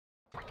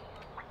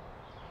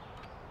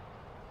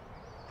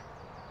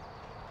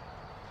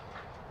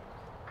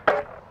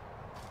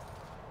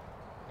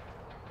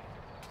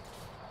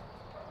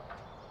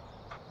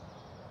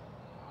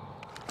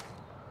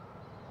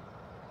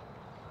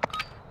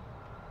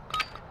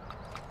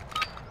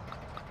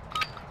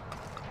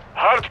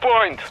Hard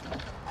point.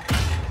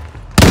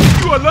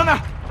 You, Alana!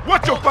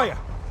 Watch your fire!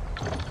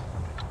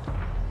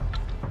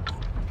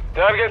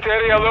 Target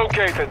area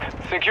located.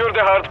 Secure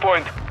the hard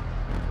point.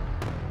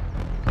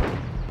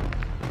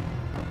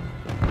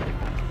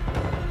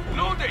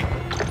 Loading!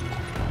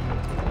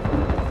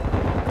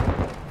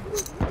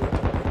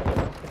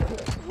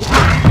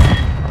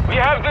 We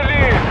have the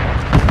lead.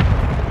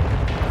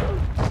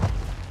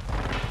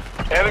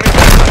 Enemy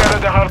personnel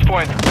at the hard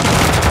point.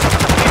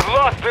 We've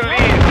lost the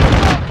lead.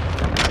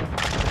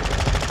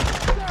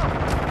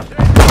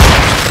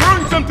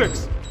 Throwing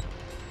Semtex!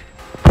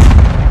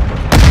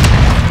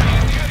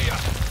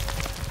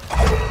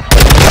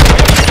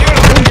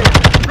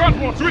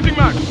 Transport, switching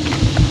mag!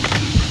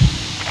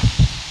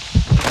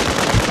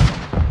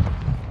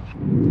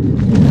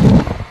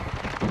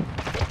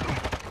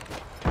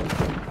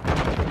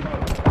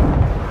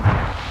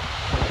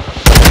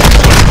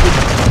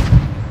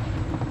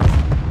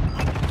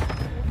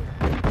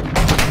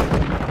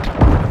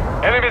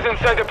 Enemies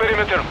inside the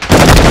perimeter.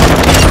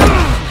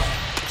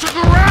 Check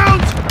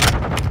around!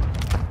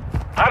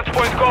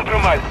 Hardpoint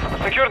compromised.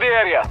 Secure the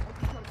area.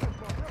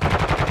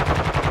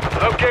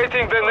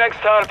 Locating the next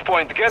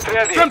hardpoint. Get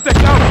ready.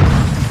 Semtex out!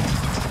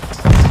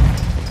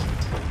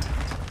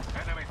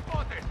 Enemy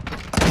spotted.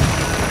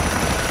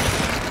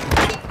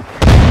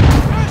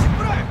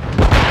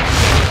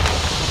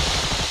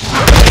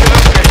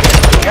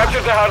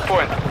 Capture the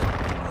hardpoint.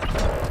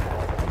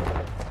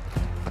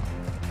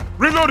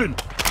 Reloading!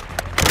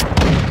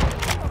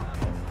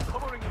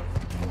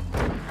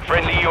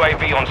 Friendly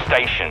UAV on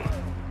station.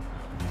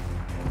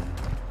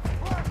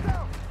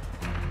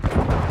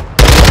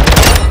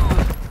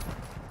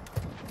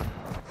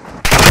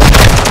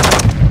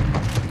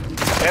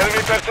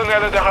 Enemy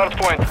personnel at the hard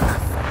point.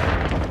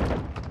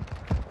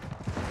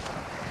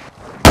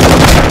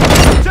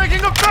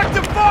 Taking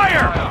effective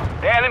fire!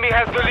 The enemy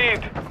has the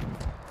lead.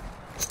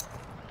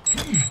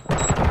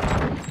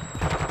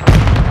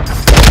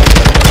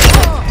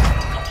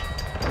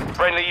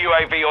 Friendly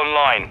UAV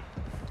online.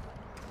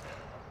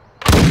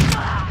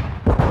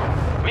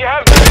 We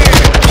have the lead.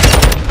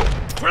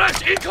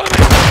 Flash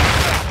incoming!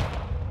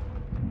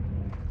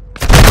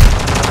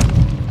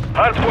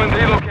 Hardpoint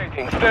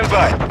relocating. Stand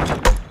by.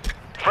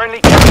 Friendly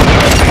captain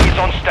UAV is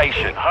on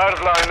station.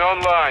 Hardline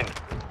online.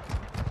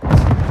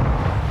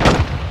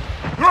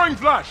 Throwing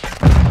flash!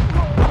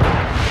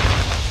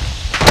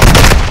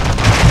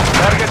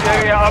 Target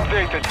area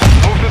updated.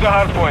 Move to the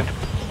hardpoint.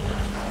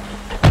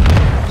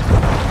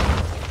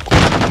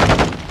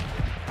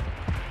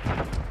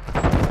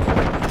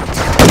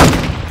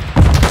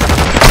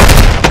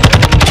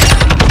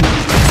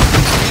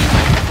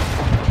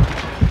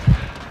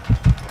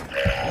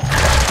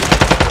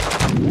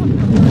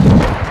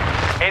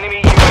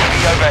 Enemy UAV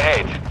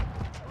overhead.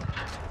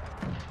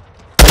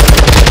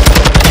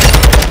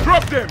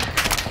 Drop them!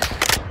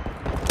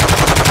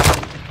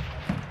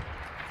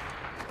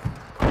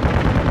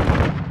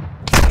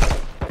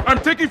 I'm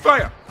taking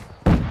fire!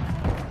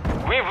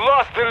 We've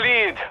lost the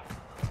lead.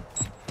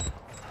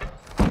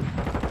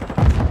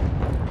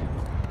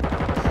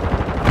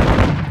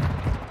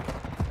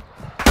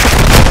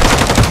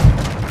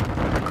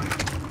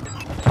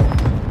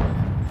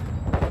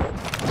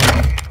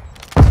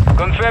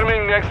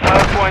 Confirming next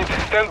hardpoint.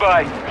 Stand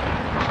by.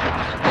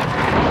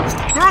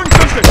 Throwing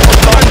something!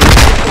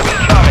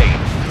 Incoming.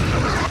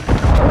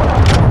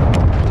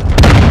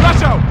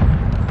 Flash out!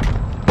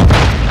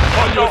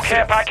 Hostile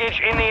care package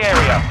in the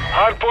area.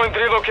 Hardpoint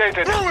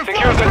relocated.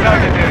 Secure the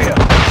target area.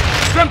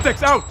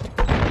 Semtex out!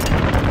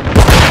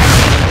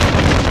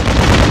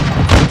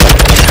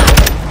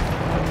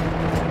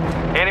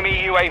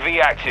 Enemy UAV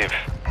active.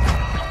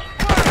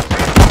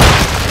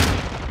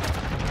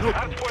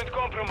 Hardpoint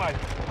compromised.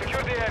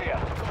 Secure the area.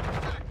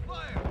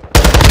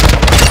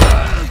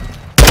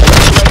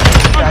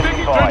 I'm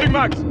taking 20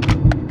 max!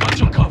 Got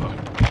your cover!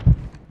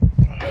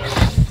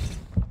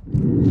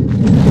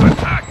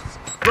 Attacks!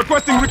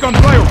 Requesting recon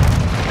flyover!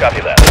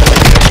 Copy that.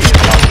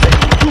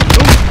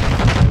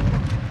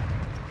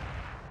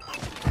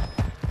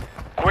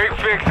 Quick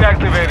fix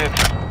activated.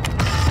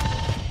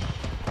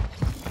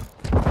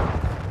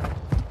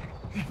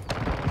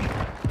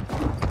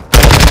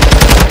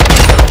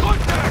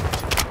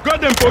 Got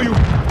them for you!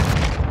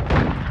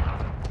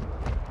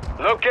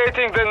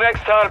 Locating the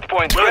next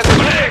hardpoint.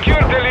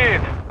 Secure the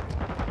lead.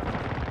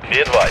 Be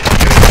advised,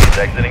 UAV is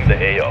exiting the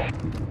AO.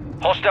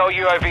 Hostile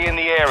UAV in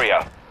the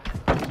area.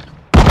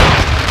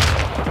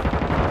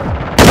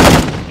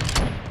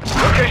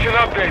 Location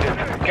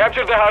updated.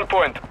 Capture the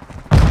hardpoint.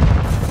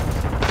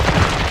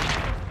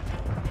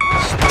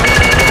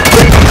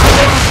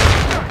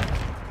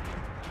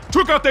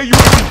 Took out their UAV!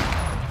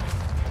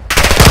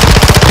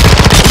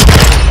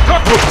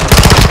 Cockroach!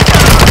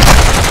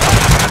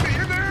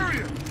 In the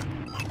area!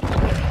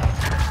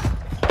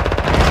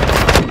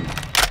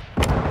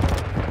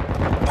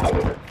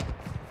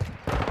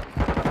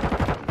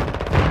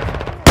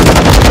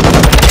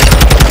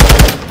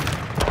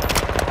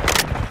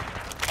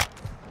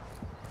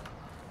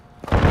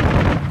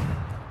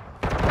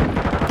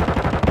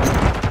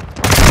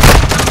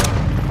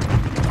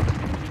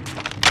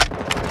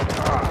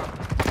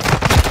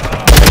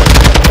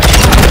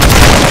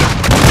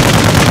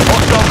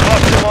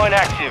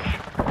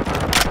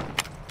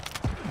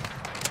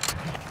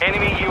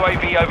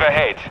 UAV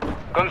overhead.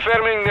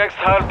 Confirming next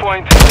hard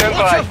point. Stand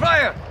by.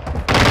 fire!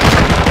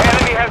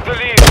 Enemy has the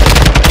lead.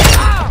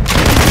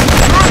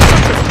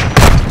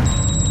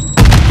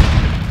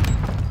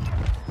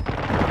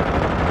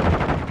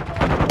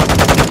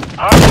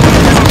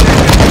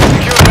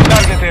 Secure the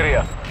target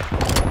area.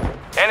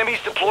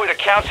 Enemies deployed a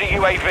counter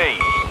UAV.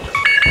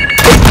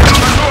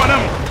 Go on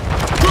them!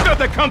 Look at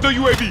the counter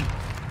UAV!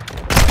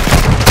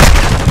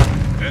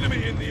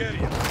 Enemy in the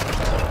area.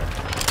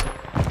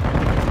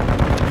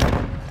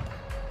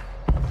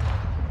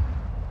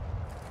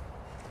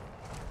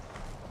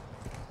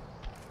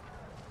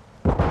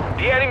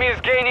 The enemy is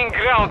gaining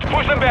ground.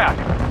 Push them back.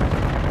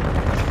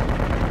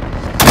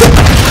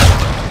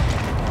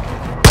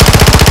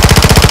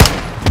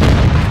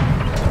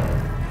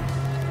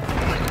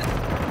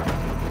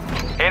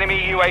 Enemy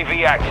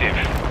UAV active.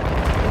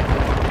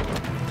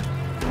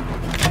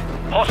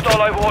 Hostile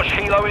Overwatch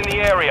helo in the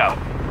area.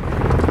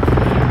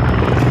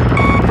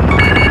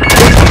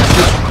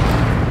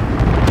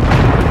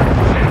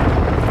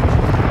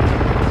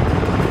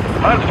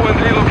 Hardpoint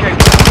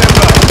relocated. Stand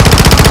by.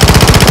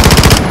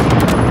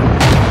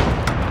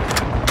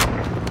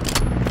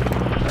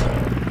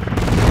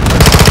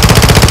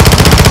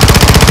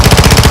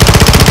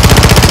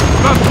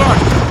 That's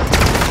locked!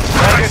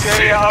 Target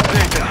area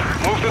updated.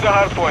 Move to the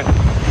hardpoint.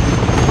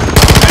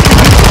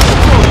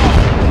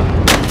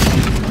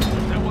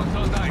 That one's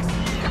all nice.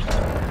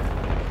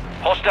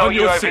 Hostile On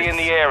your UAV six. in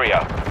the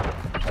area.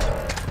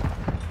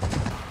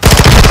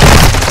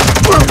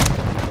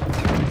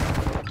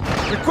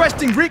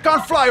 Requesting recon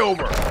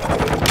flyover!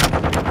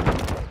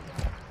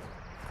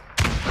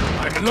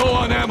 I'm low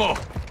on ammo.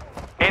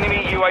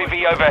 Enemy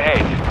UAV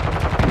overhead.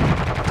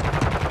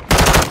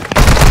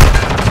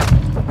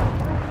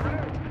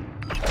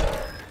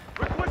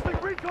 Requesting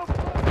recon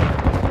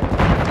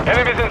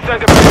Enemies inside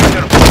the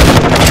perimeter.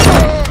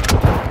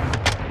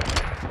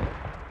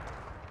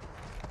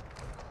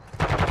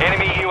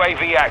 Enemy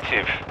UAV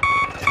active.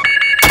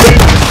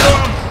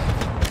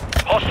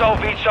 Hostile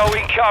VTOL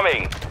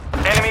incoming.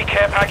 Enemy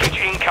care package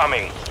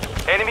incoming.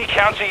 Enemy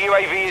counter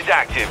UAV is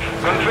active.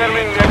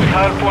 Confirming next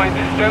hard point.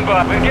 Stand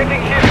by. We're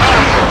getting hit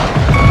hard.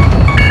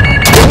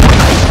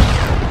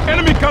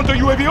 Enemy counter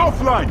UAV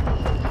offline!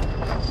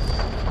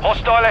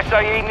 Hostile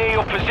SAE near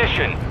your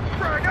position.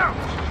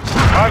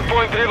 Hard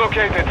point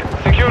relocated.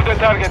 Secure the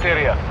target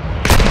area.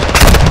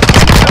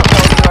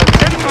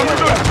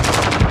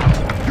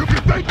 You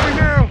can thank me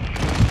now!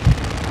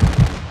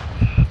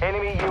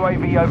 Enemy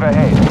UAV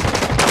overhead.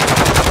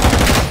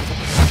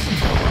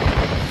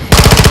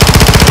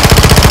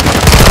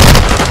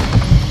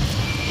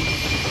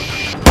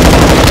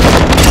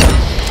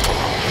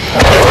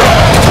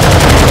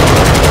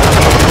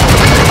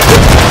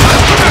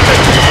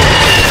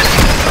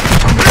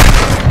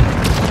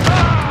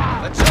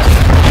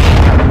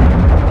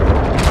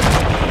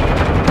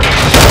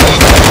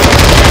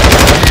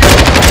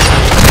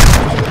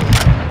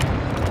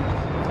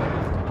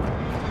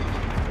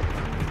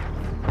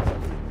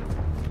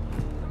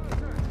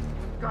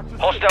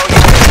 Hostile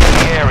UAV in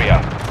the area.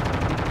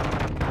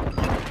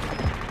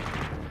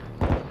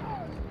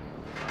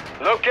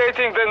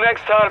 Locating the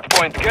next hard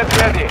point. Get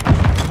ready.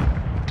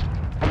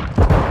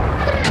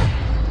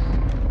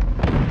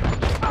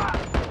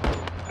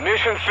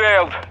 Mission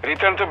failed.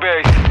 Return to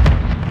base.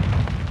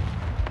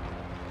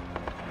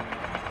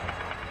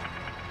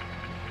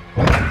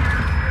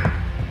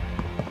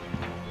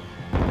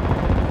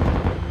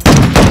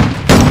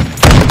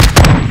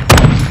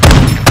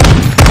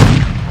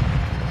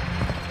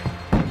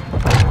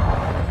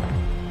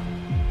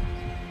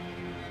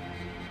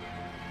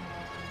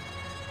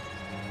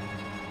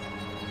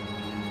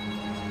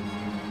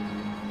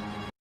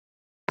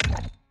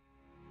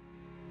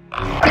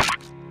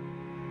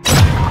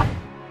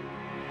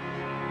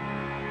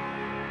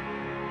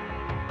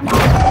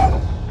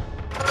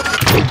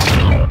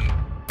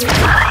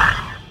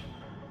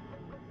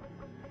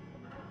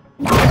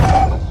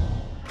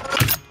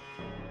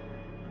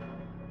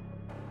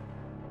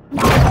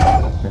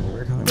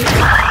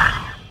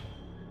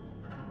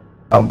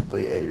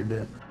 Probably, yeah, you're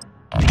dead.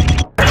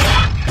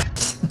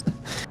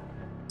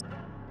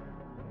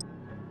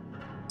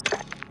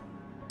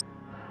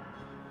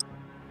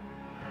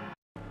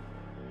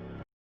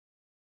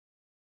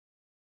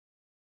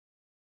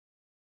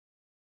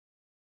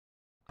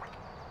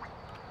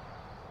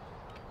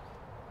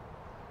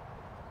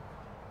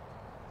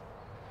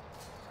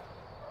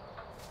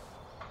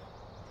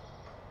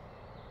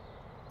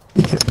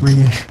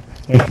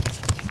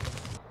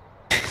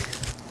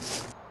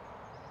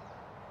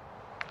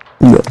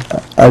 No,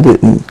 I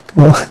didn't.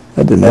 Well,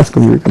 I didn't ask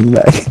him to come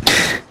back.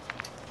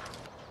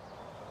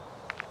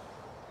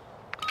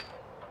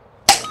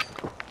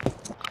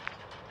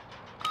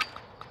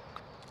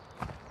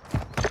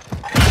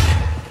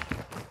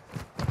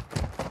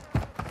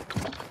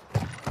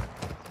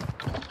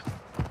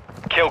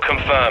 Kill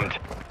confirmed.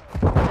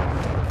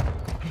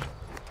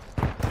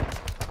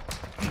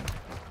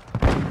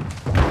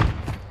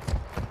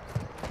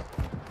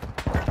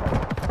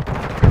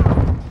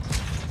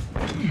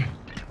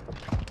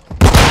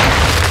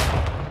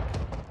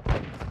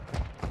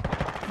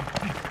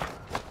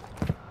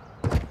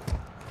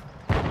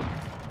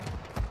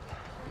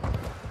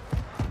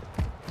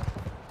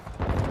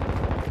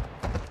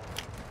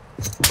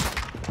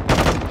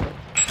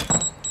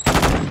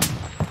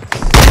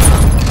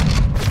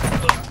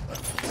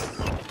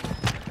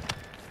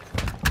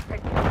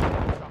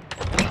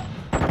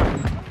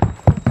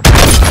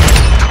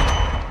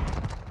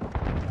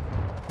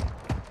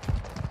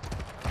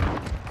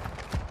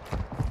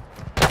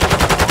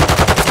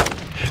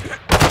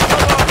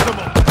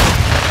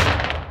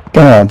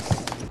 Go ahead.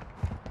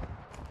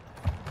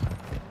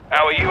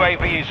 Our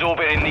UAV is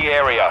orbiting the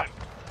area.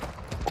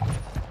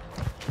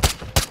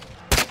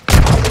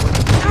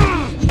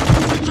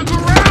 To the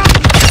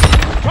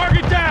ground!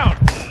 Target down!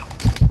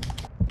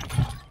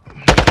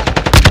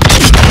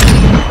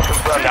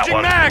 Confirm that Changing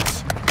one.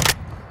 max!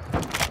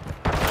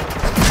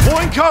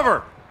 Pulling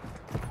cover!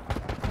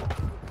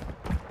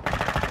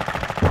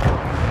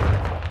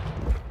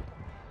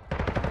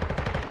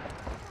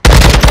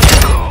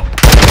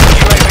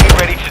 UAV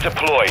ready to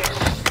deploy.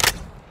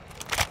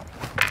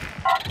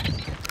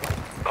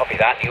 Copy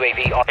that.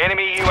 UAV on.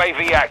 Enemy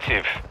UAV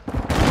active.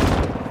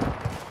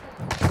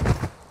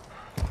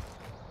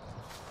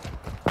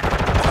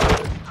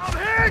 I'm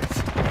hit!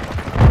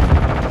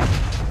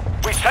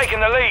 We've taken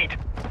the lead.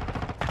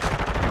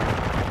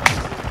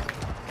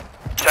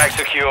 Tag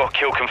secure,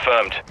 kill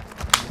confirmed.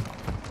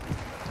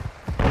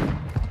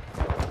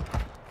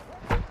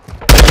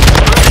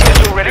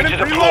 Missile ready to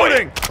deploy.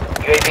 Reloading!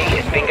 UAV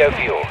is bingo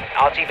fuel.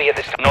 RTV at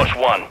this time. Notch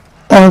 1.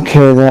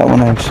 Okay, that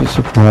one actually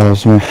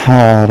surprised me.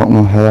 I don't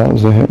know how that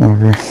was a hit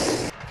marker.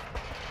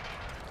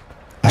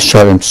 I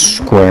shot him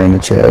square in the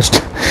chest.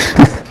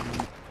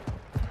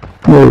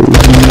 Whoa.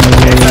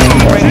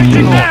 Ready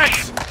to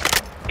launch.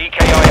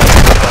 EKIA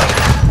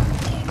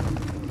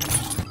confirmed.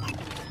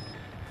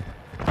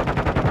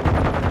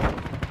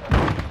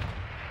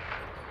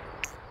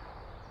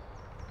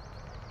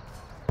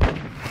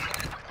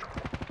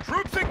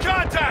 Troops in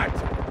contact!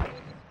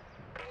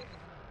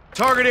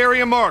 Target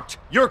area marked.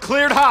 You're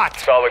cleared hot.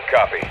 Solid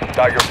copy.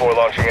 Tiger 4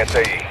 launching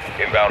SAE.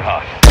 Inbound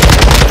hot.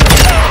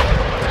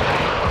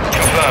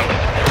 Confirmed.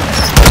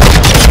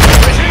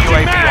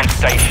 UAV on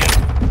station.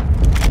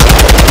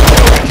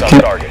 Focus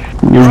on target.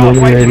 You're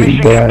Halfway to really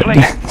mission bad.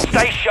 complete.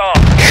 Stay sharp.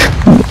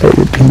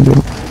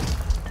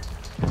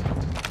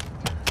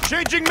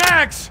 Changing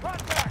max!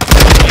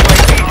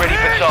 UAV ready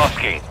for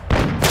tasking.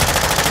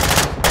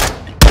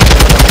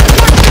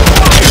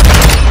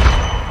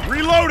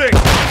 Reloading!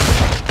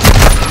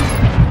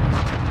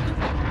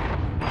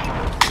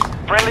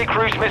 Friendly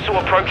cruise missile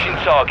approaching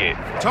target.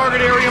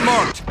 Target area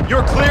marked.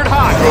 You're cleared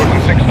hot.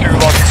 Trojan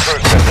 6-2 launching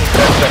cruise missile.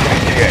 10 second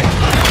ETA.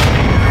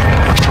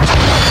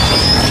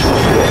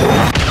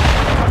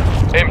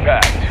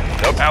 Impact.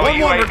 Nope. Our 1-1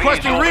 UAV is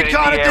requesting orbiting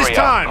recon the at this area.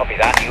 time. Copy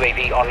that.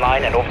 UAV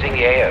online and orbiting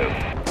the AO.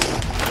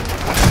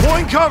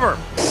 Pulling cover.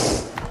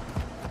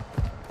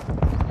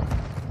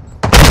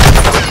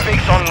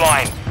 Fix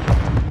online.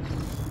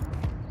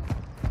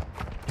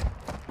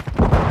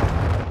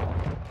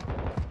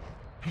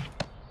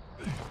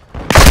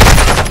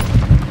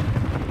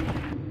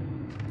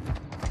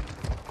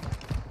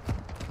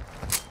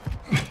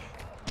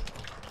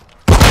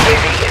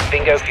 UAV is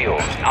bingo fuel.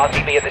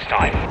 RTV at this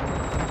time.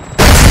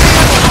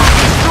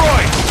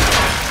 Destroyed.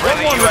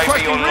 Friendly 1-1 UAV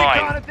requesting online.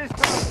 recon at this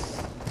time.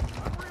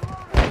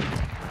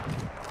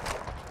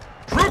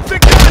 Troops in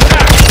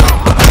contact.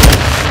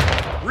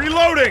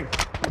 Reloading.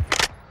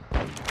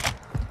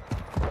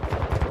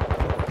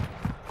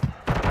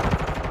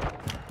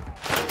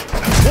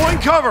 Pulling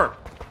cover.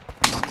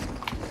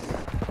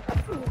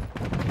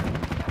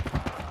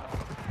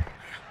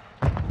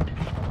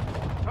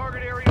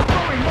 Target area.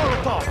 Throwing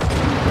Molotov.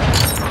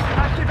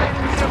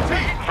 Activating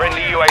EMP.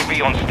 Friendly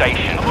UAV on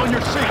station. I'm on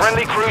your seat.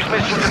 Friendly cruise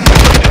missile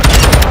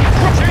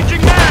deployed.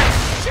 Changing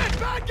max. Shit,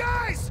 bad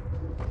guys.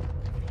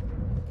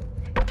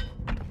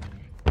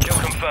 Kill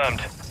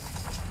confirmed.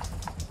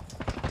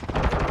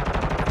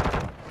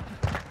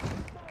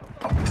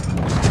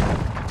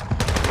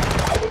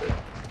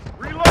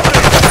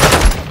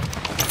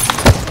 Reloading.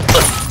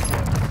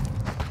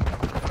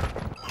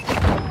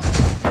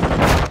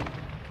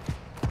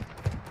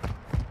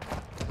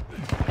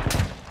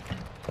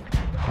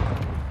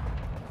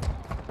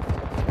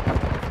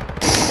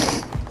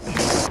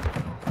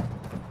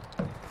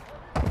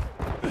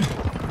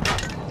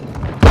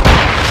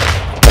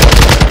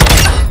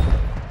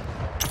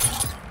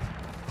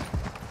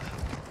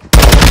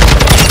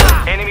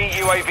 Enemy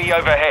UAV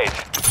overhead.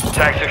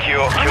 Tag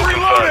secure, kill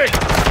Reloading.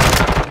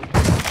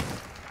 confirmed.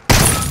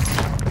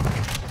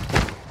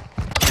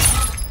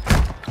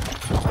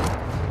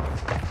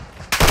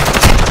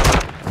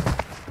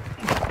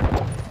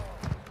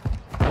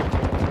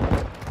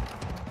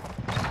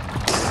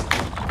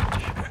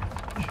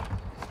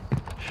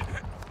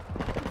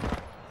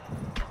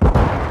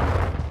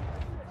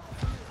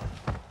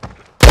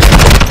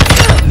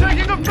 Taking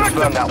effective.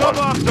 Confirm that one.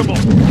 Suboptimal.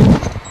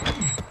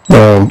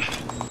 Well,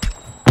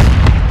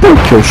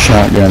 put your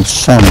shotgun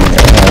somewhere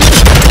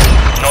else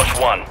Notch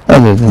 1.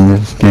 other than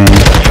this game.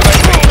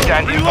 UAV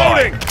standing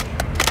by. Reloading.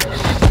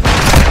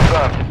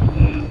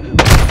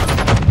 Confirmed.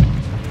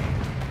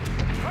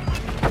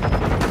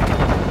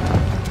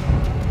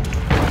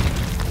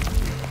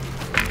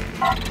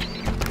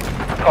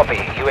 Copy.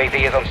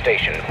 UAV is on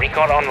station.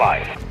 Recon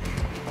online.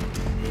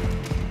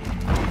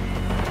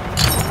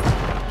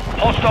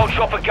 Hostile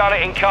chopper gunner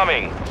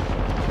incoming.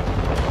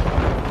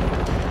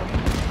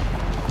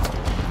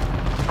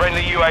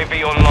 Friendly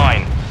UAV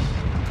online.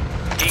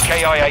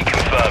 EKIA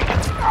confirmed.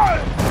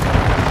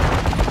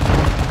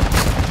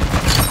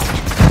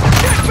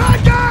 Get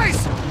bad guys.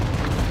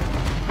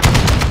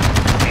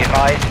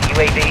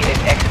 UAV is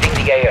exiting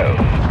the AO.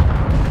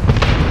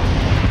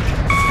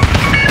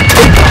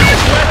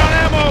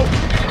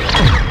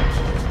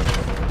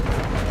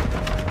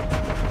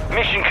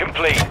 Mission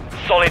complete.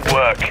 Solid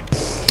work.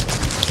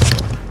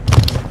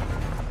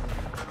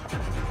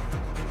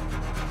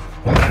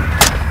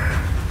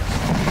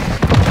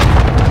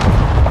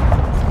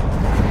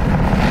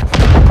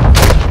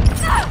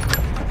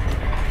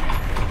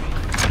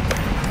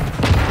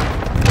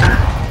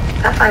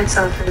 That by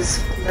itself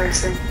is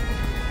embarrassing.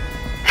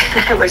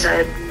 I wish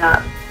I had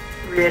not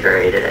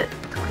reiterated it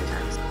 20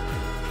 times.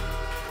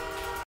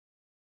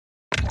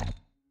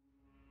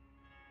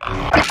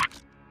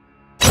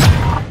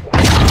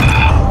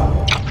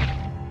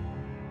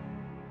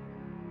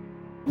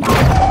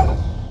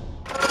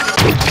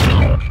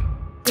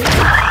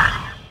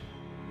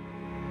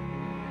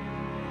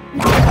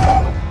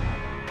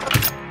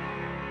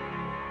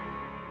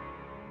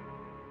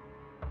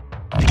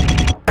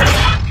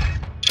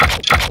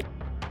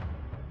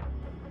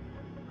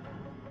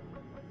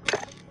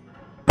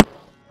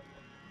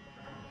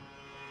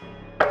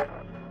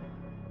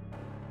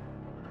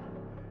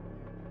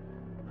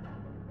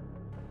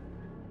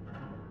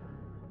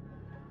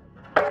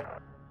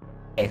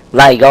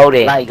 Like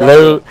golden,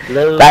 loot,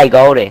 like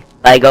golden,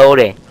 like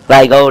golden,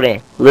 like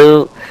golden,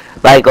 loot,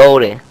 like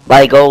golden,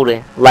 like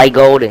golden, like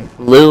golden,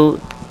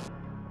 loot.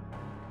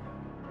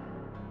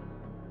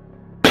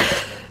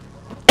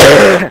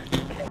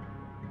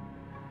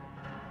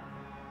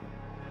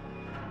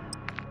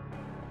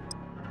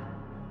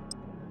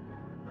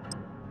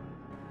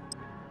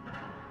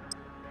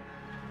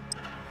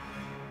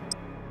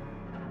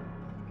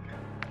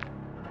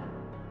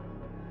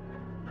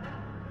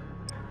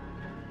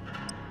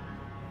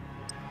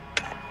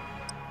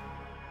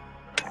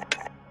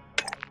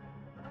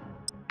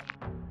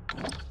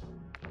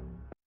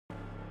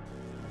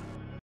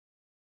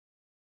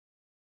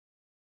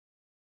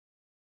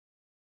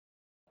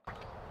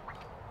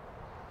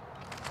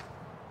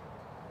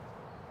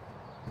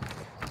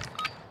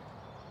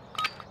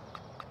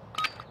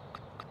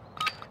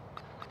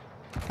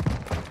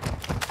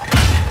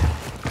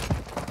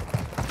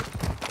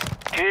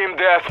 Team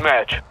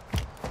deathmatch.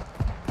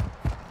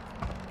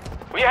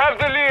 We have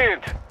the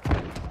lead.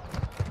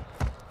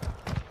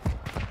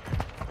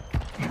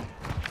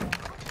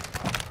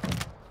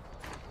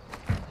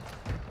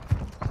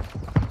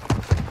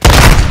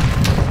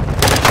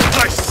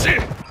 I see.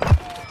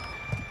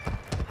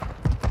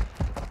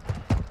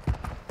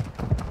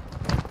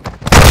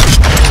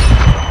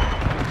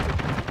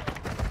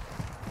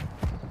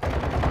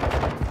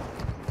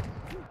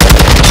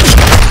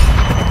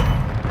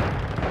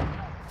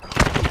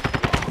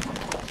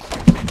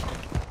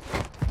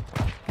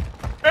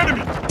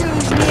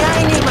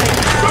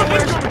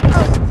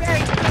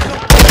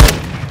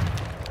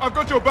 I've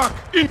got your back.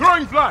 In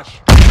throwing flash.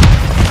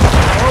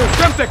 Oh,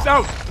 Semtex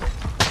out.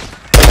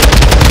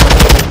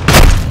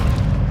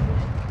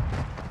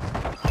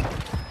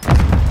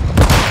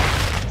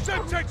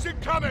 Semtex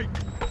incoming.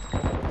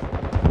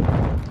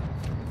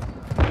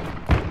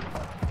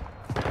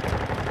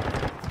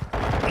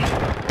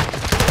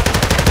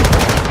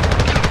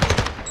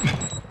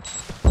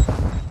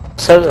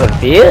 So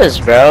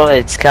confused, bro.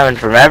 It's coming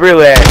from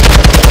everywhere.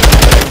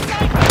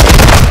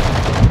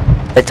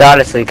 It's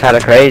honestly kind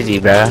of crazy,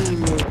 bro.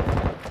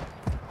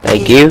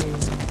 Thank you.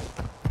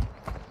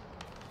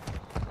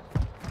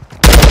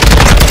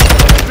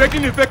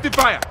 Taking effective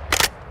fire.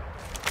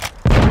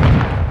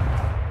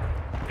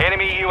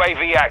 Enemy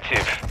UAV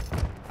active.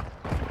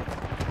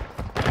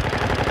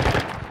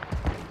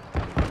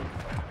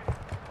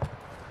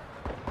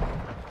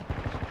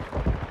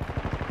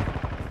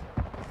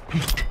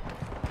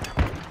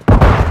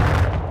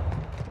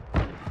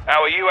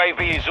 Our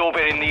UAV is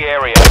orbiting the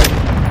area.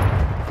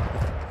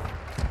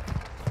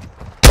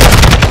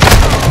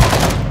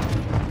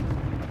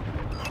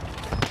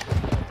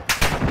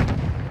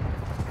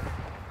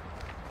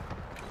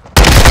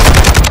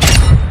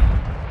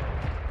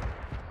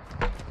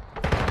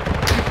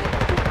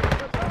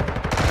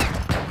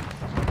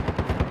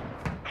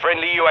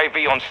 Friendly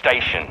UAV on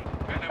station.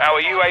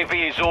 Our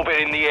UAV is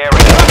orbiting the area.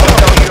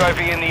 Hostile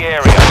UAV in the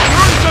area.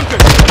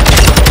 Something.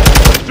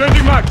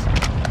 Changing max.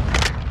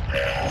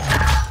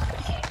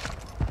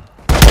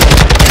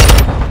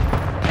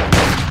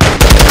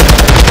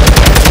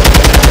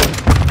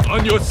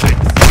 On your six.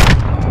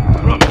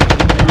 Run.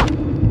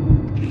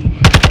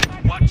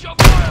 Watch your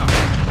fire.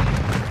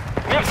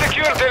 We have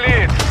secured the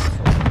lead.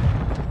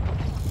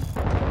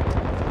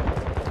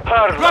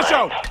 Flash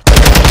out.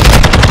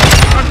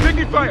 I'm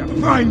taking fire.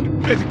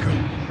 Find medical.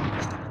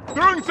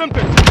 Throwing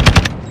something.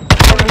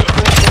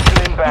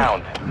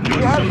 Inbound. We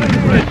have the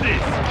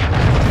lead.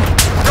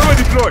 Cover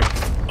deployed.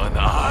 An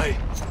eye.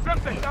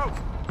 Something out.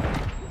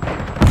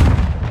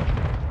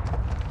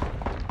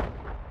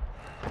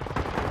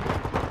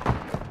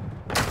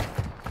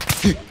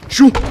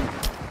 Shoot.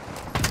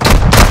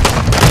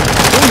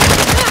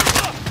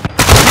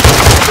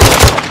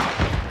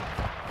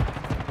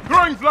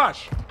 Throwing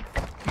flash.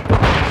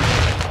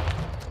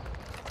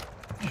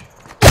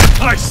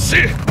 I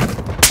see.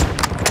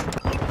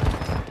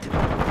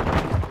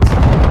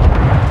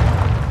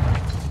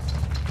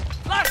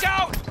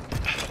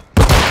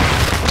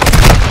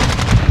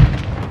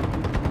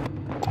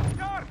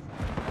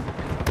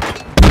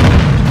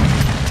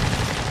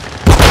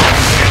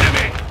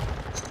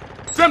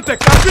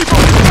 Semtex, our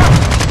people!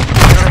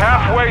 You're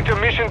halfway to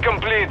mission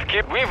complete.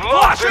 We've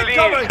lost the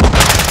lead.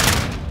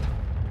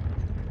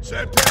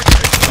 Semtex!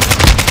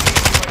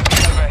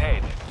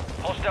 Overhead.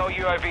 Hostile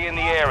UAV in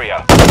the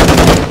area.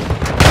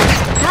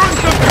 Turn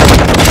Semtex!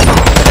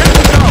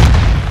 Enemies down!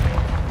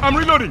 I'm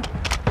reloading!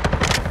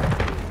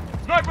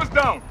 Snipers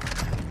down!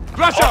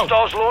 Flash out!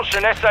 Hostiles launched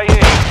an SAE.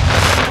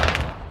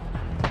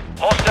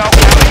 Hostile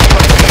counter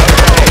UAV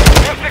overhead.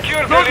 We've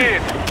secured the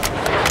lead.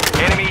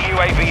 Enemy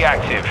UAV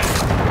active.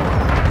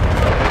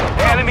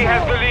 The enemy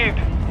has the lead.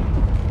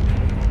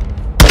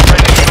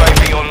 Friendly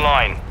UAV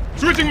online.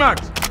 Switching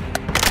mags!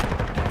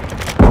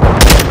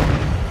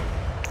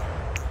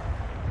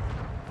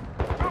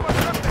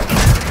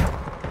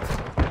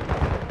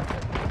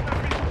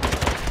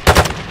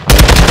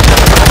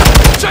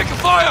 Check the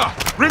fire!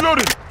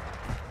 Reloading!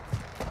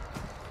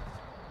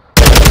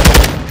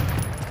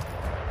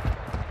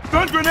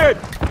 Stun grenade!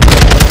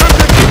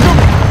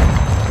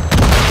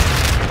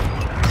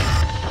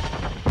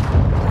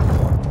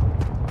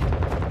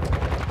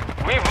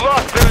 We've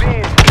lost the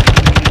lead.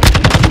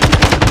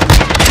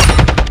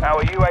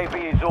 Our UAV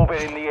is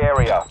orbiting the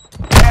area.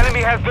 The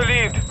enemy has the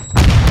lead.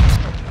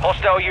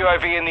 Hostile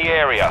UAV in the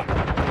area.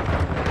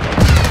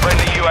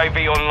 Friendly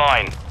UAV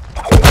online.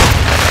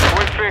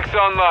 Quick fix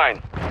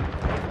online.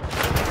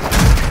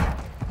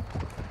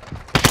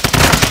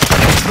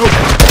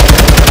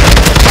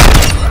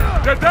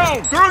 They're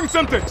down! Throwing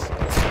Semtex!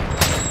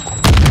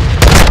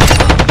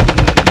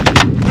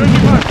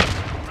 Changing back!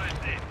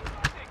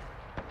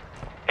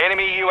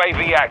 Enemy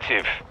UAV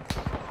active.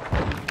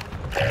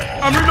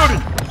 I'm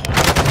reloading!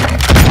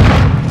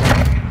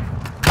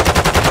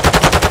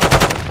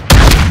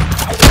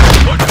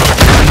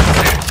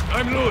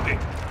 I'm loading!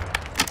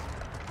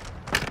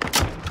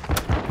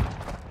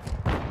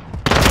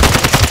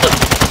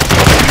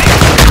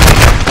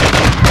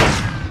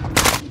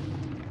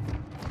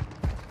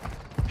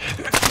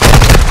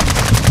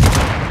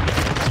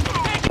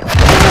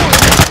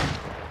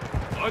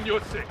 On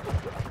your six.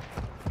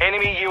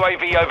 Enemy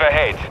UAV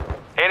overhead.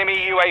 Enemy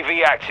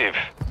UAV active.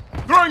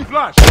 Throwing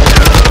flash!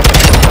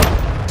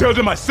 Tell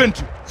them I sent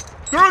you!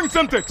 Throwing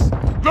Semtex!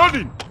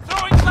 Loading!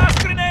 Throwing flash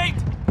grenade!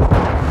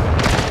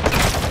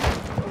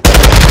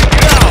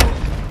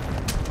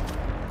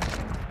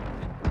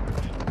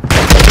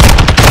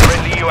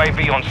 Friendly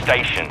UAV on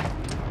station.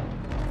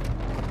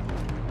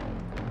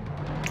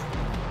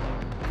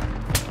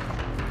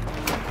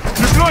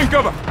 Deploying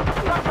cover!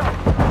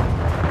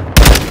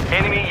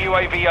 Enemy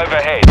UAV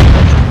overhead.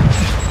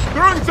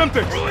 Throwing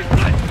Semtex!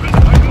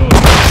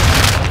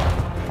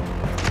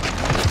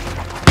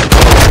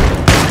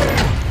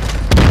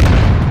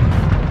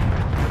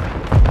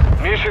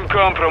 Mission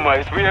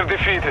compromised. We have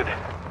defeated.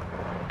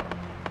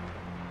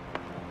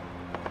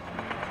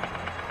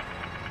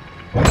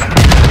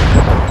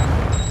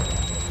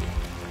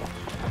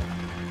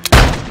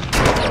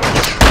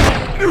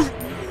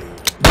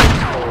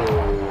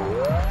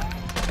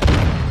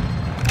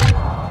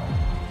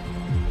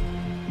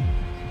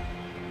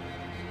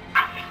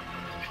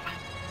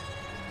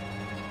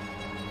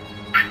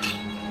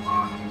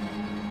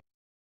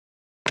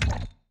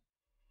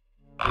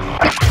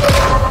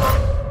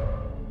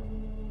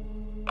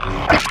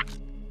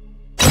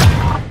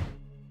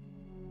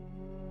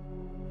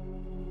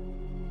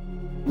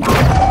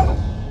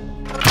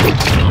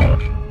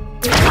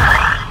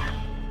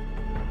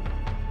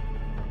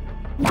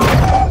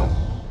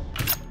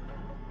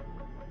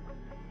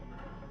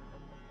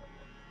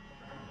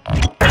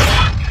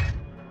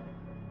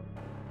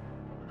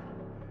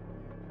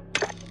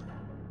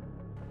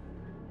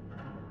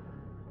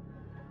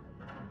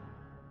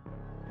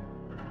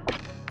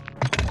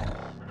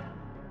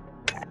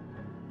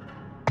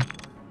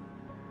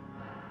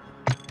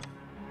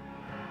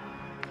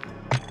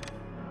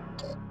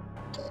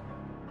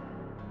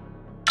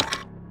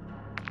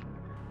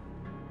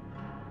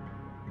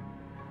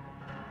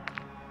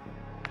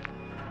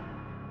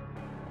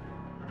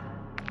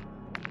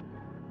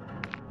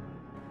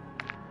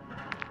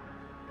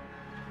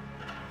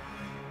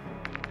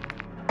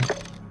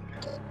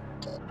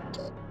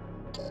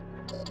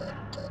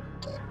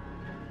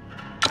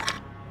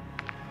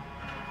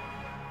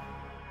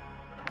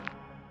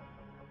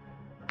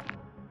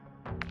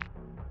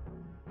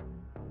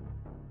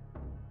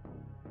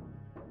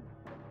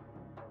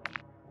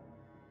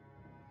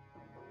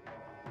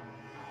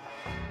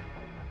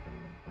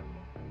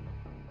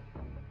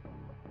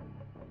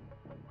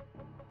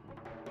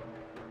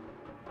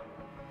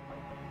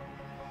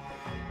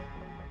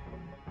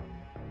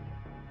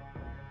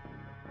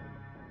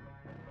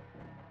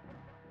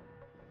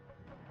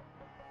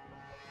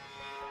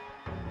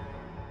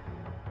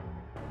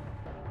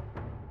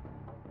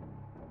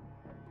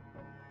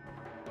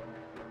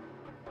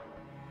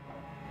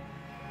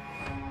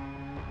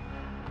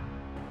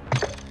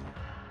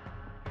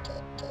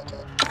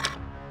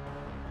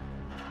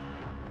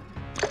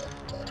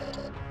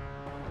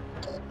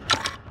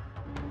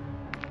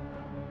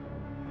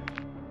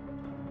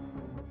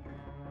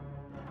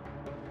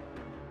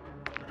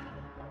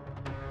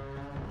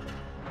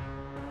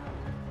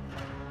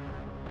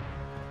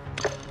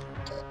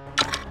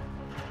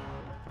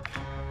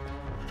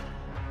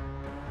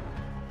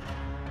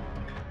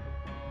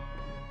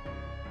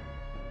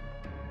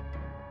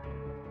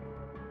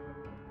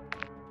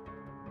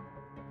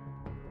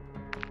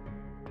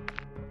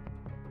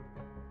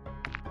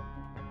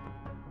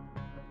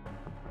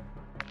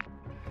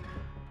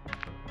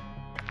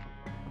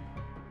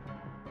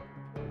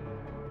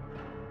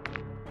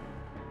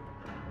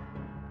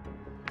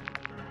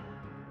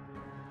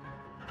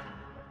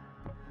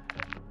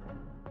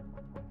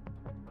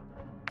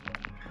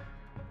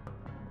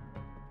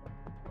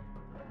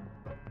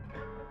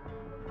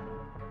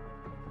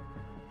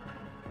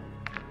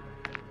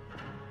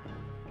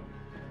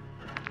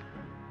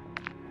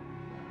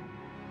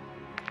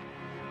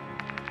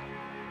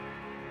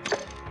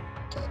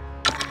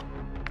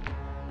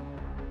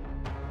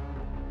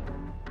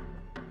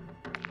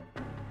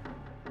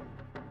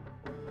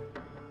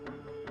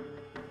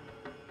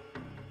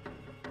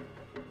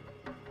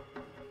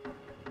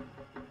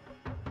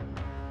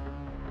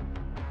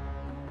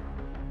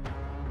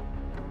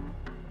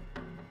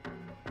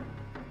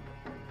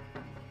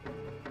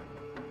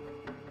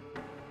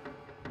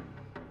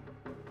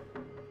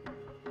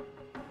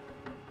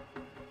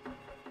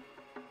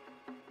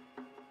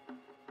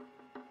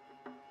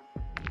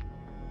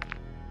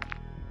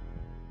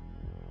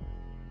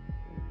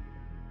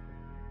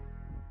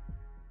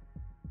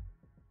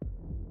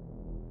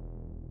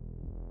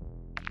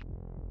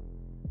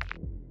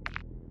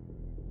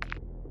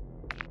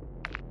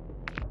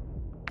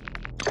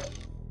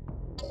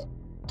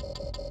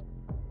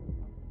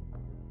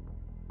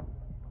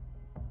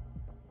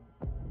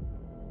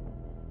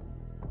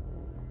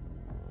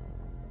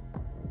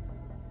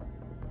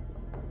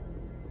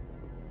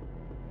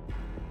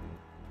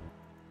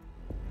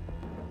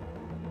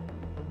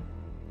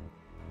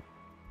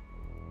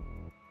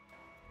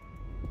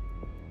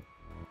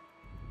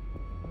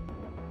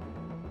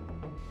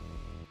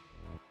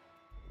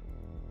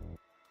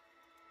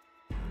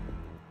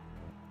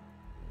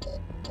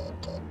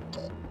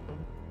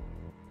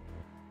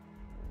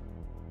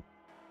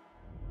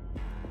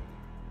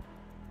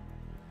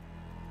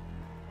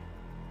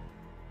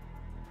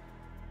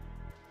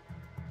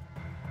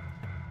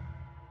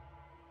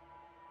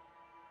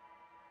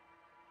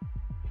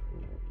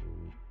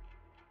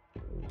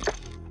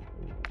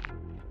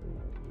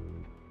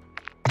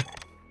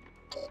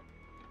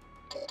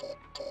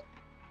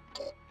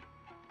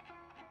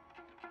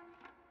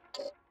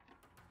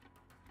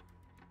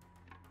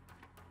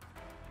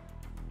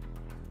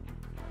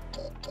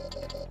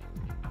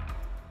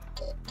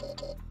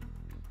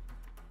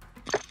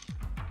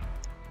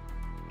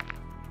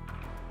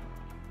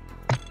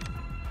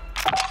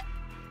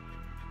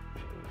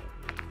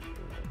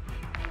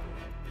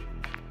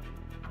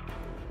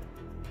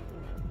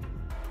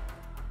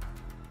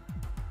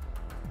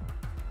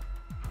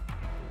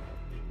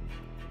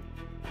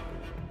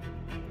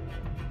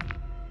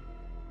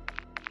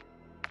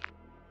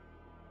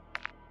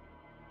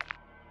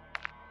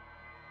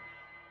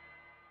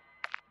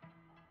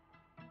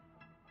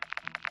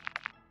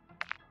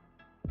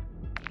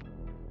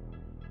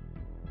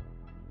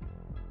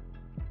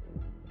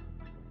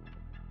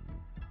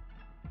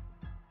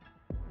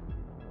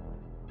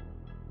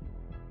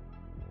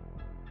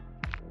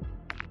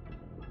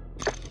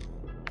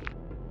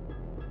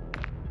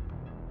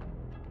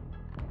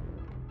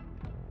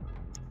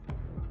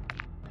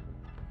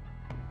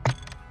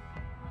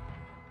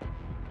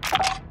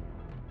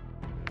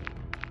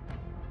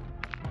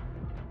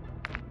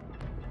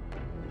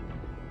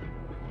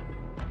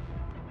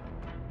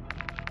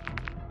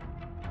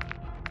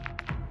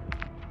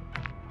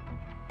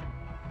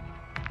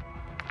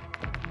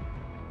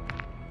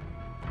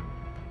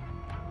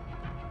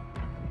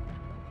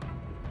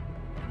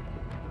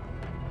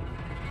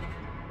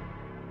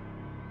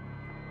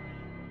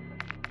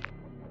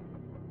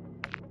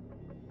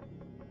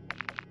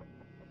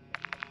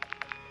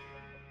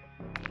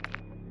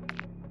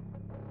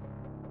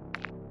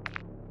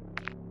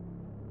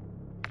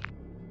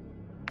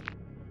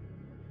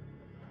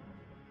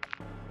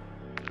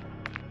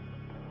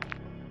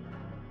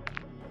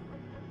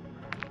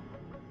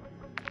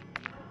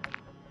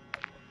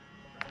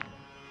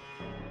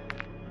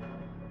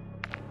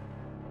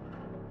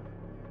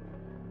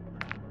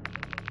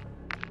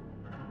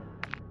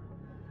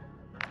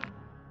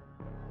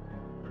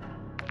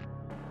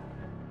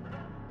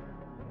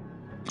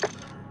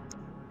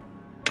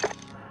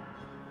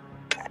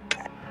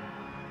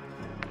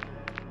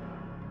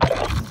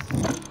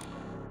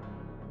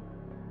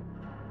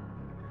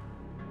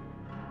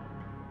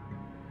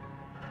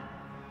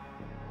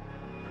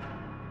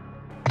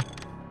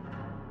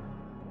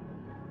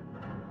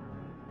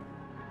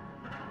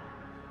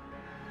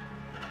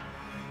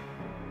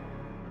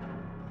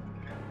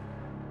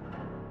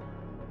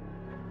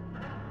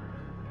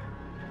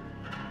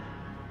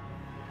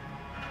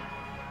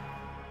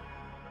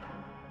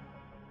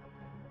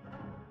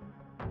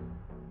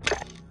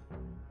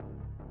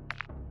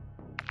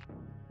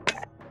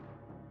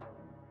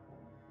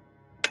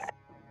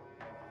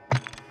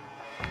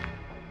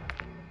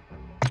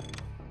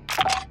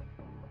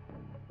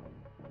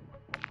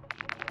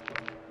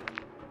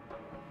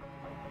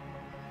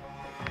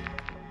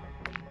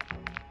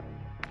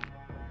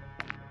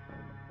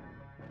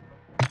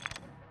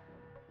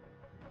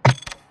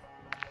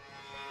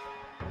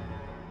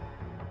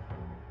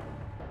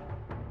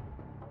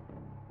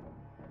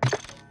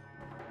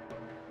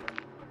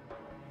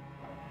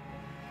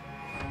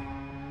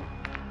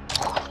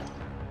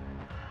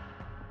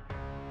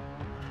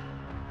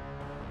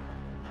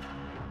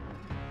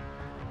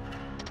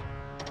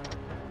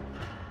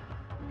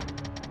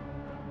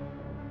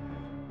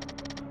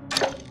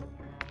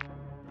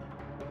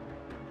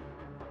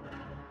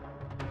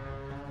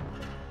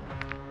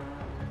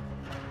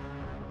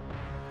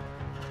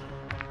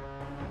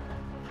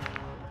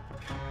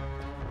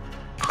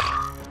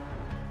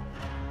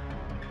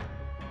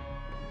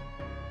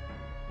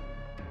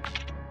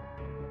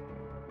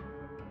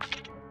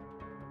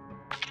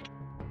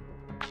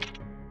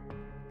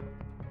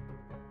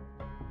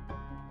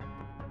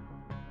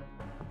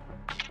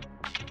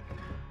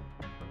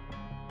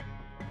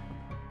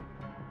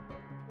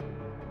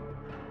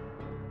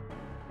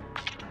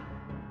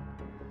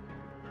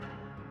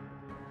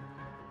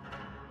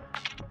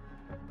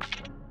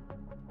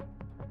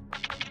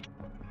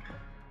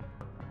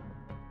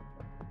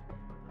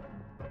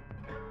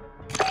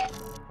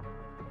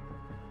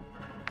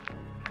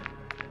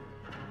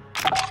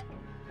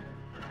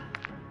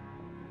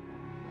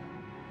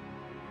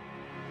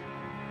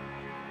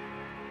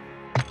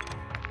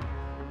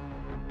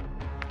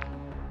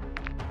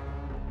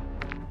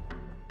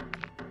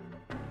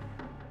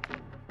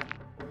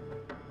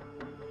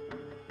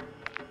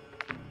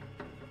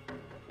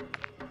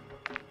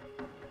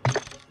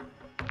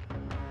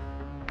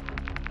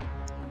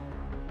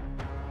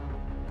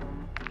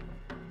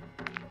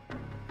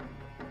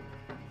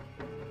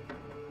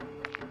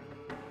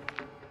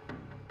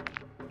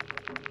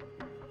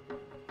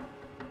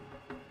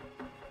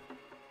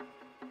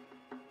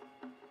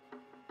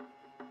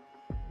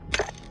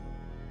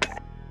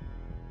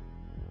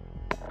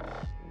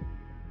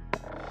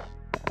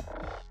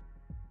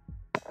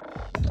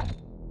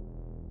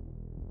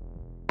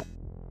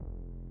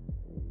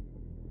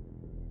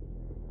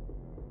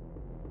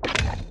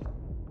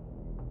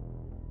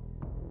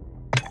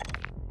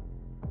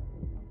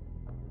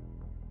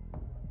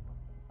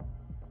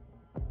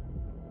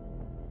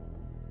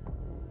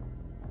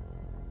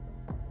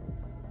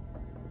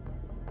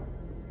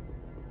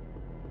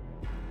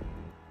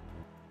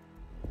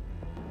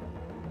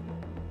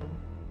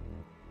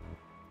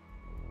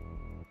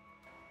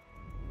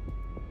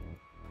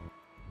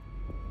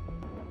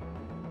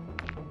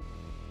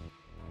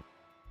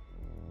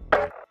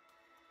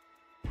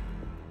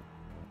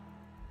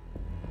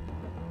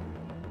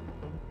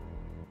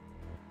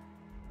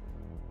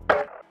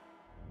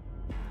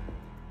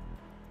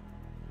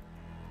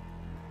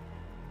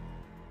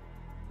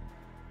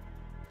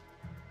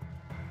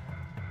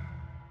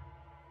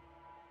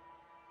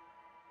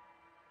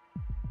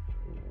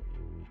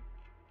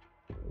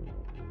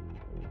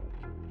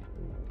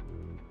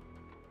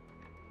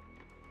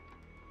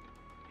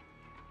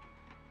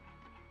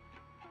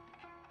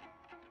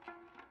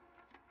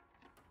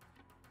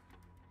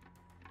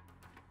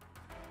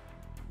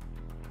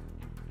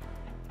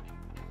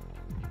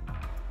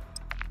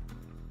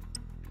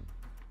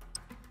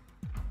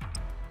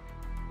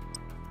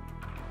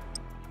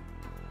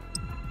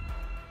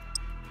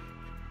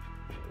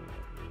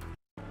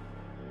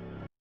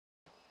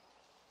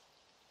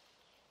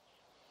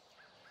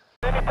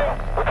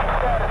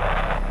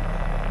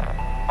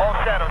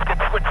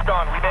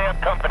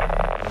 Company.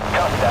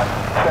 Copy that.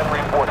 Send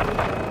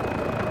reinforcements.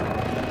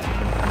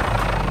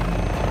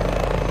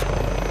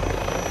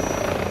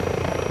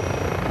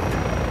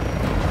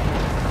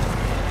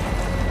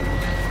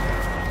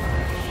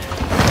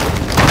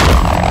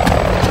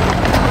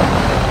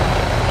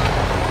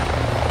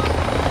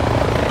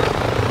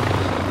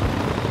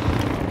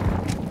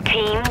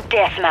 Team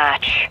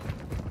Deathmatch.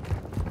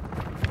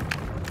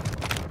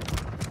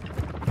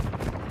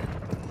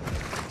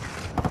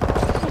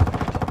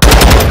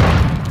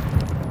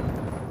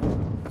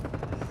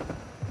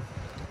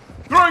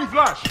 Throwing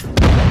flash!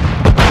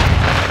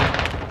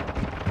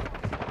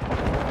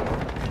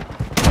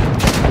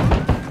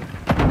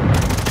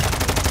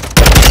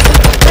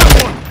 Got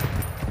one!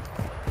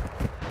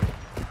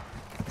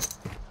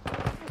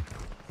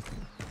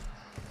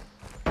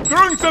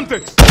 Throwing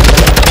Semtex!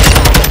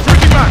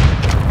 Switching back!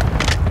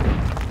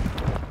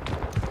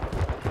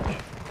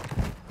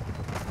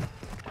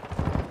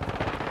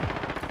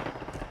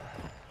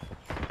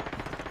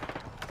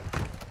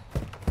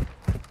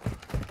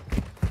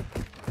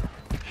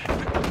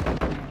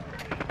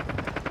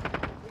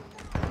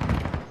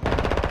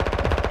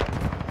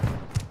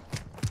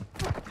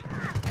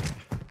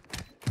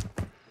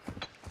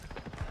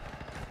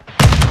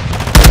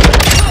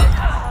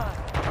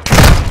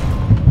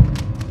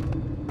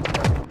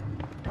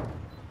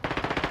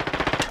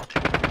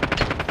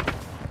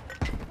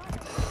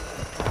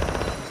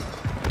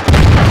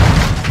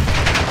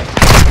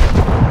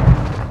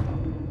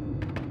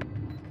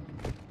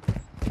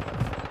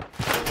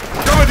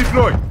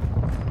 Deployed.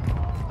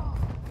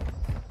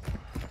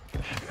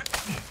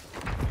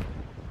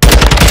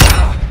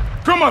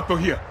 Come up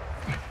here.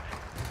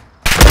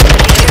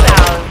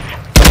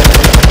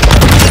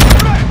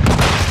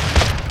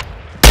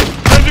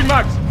 Changing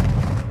max.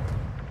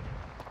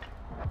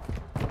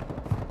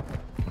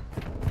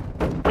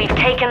 We've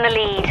taken the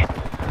lead.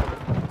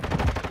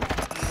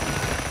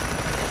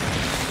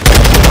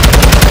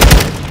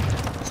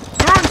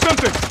 Throwing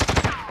something.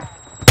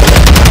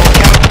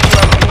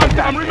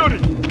 I'm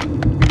reloading.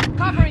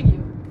 Covering you.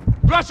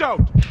 Flash out.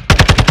 The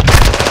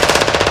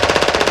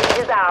lead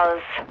is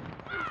ours.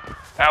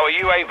 Our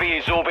UAV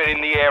is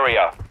orbiting the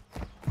area.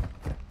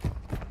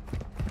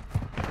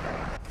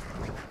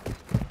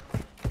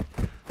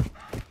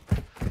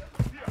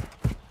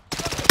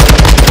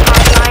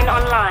 Hardline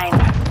online.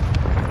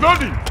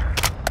 Loading.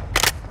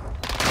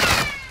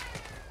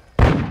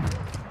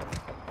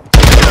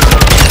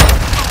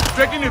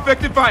 Taking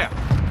effective fire.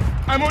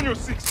 I'm on your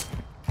 6.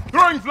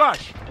 Throwing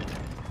flash.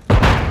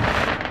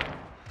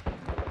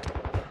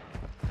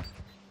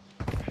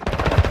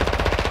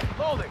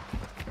 Holding.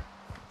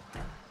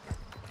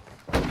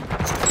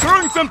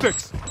 Throwing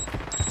Semtex.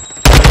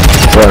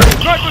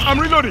 Right, I'm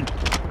reloading.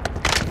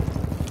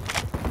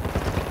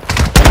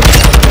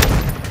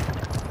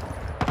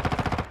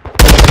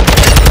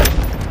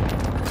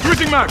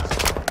 Switching max.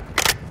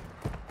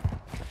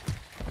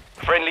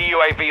 Friendly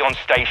UAV on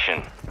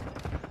station.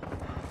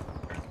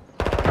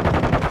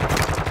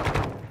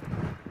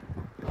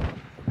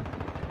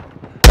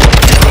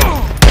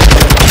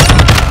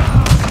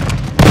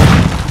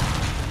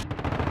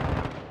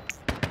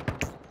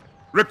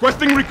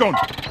 Requesting recon.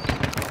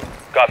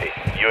 Copy.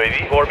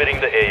 UAV orbiting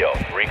the AO.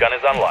 Recon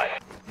is online.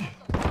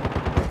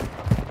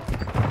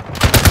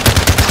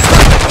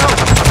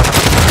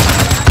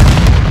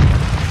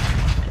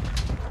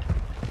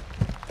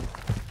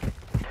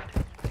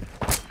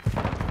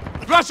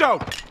 Flash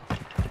out.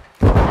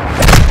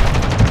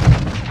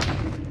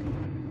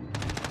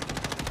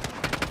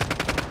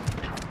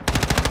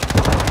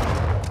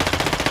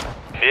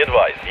 Be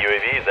advised,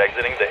 UAV is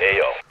exiting the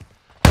AO.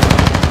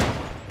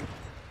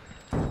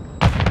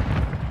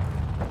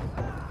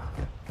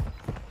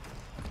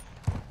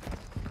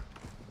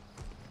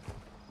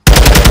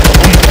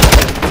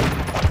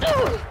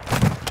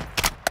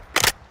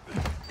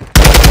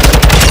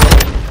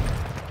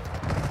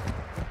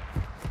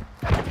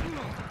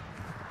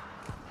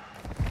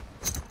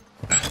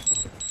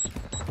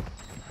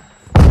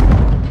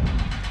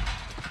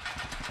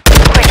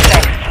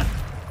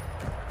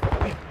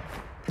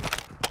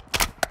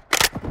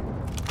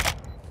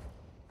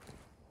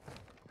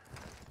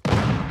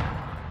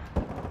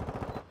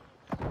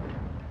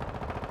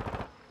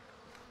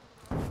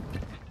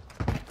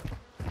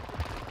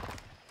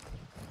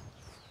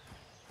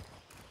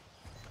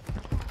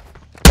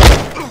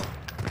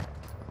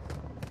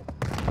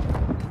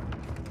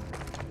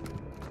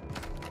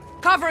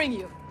 Covering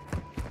you.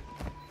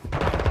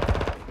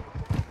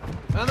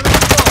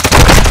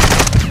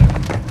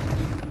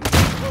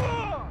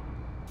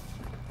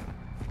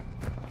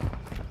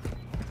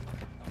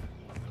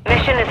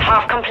 Mission is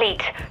half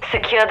complete.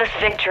 Secure this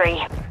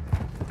victory.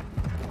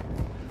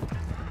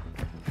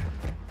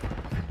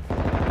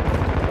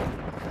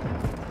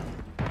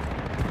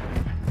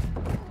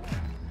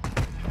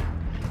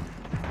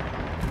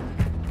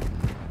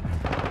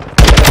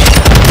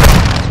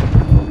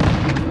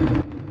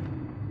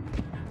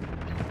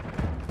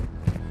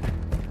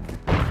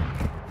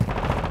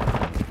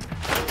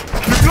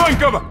 Deploying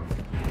cover.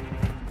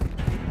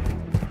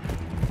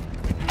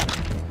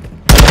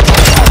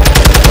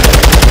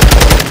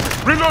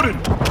 Reloading!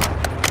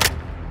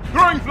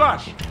 Throwing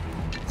flash!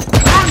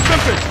 Throwing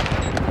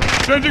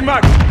something! Changing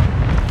mag!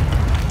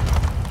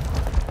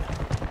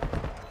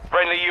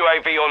 Friendly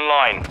UAV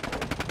online.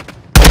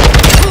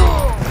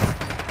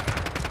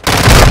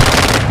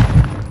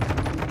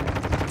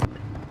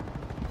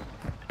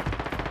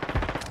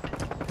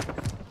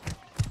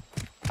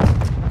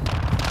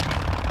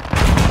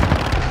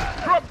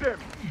 Drop them!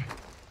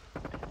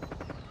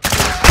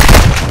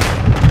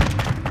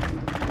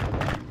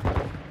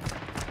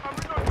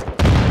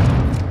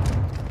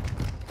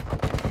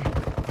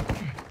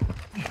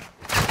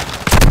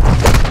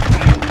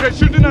 They're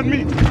shooting at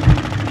me!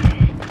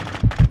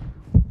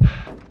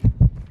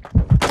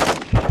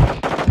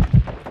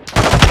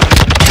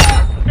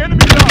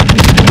 Enemy down!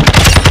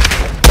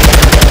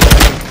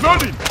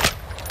 Loading!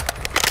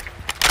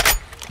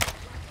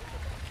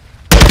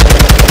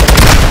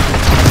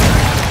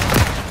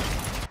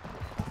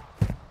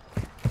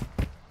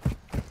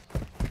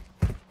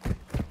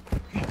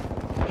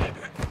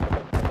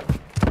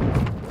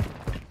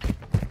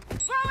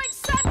 Throwing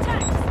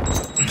Semtex!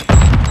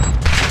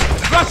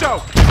 Flash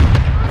out!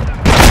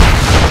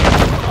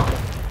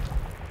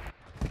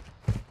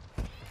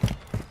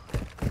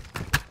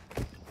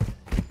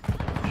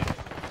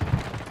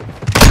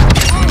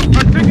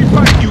 I'm taking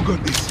fire. You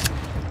got this.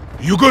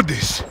 You got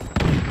this.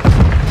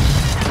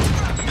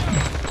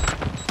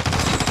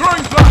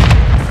 Throwing flash.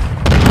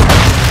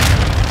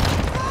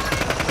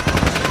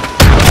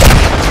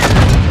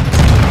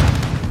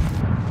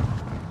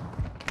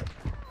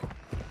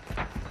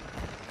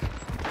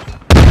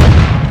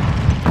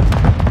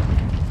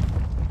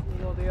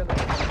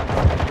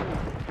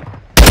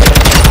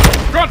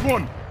 Got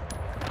one.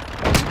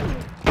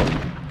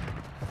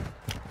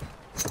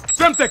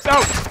 Semtex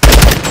out.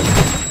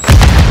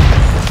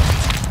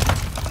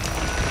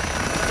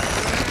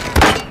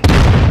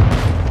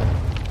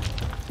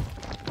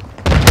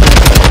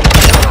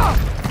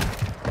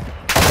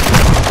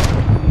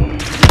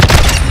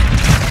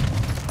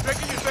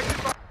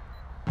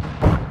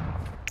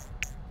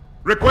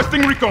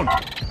 Requesting recon.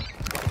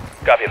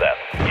 Copy that.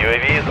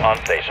 UAV is on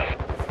station.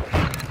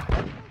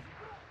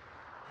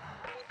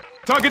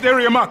 Target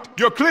area marked.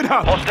 You're cleared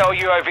hard. Hostile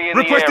UAV in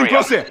Requesting the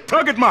area. crosshair.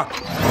 Target marked.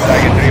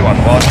 Target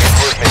 3-1, launching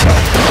cruise missile.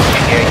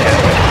 Engage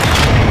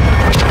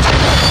enemy.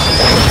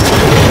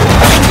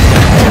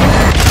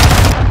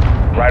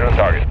 Right on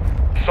target.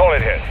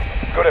 Solid hit.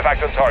 Good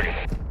effect on target.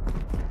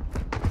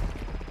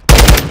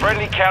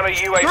 Friendly counter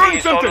UAV Throwing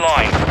is something.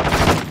 online.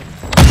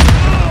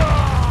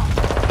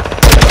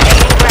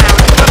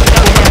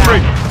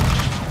 Break.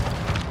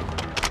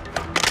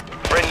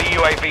 Friendly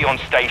UAV on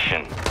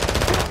station.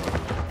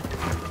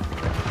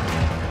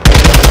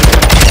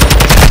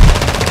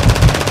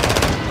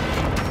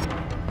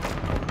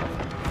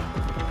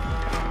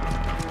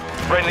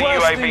 Friendly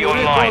UAV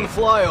online.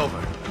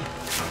 Flyover.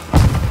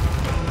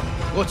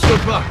 What's your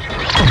buck?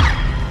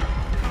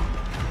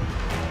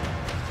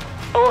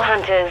 All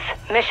hunters,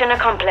 mission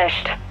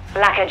accomplished.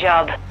 Lack a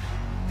job.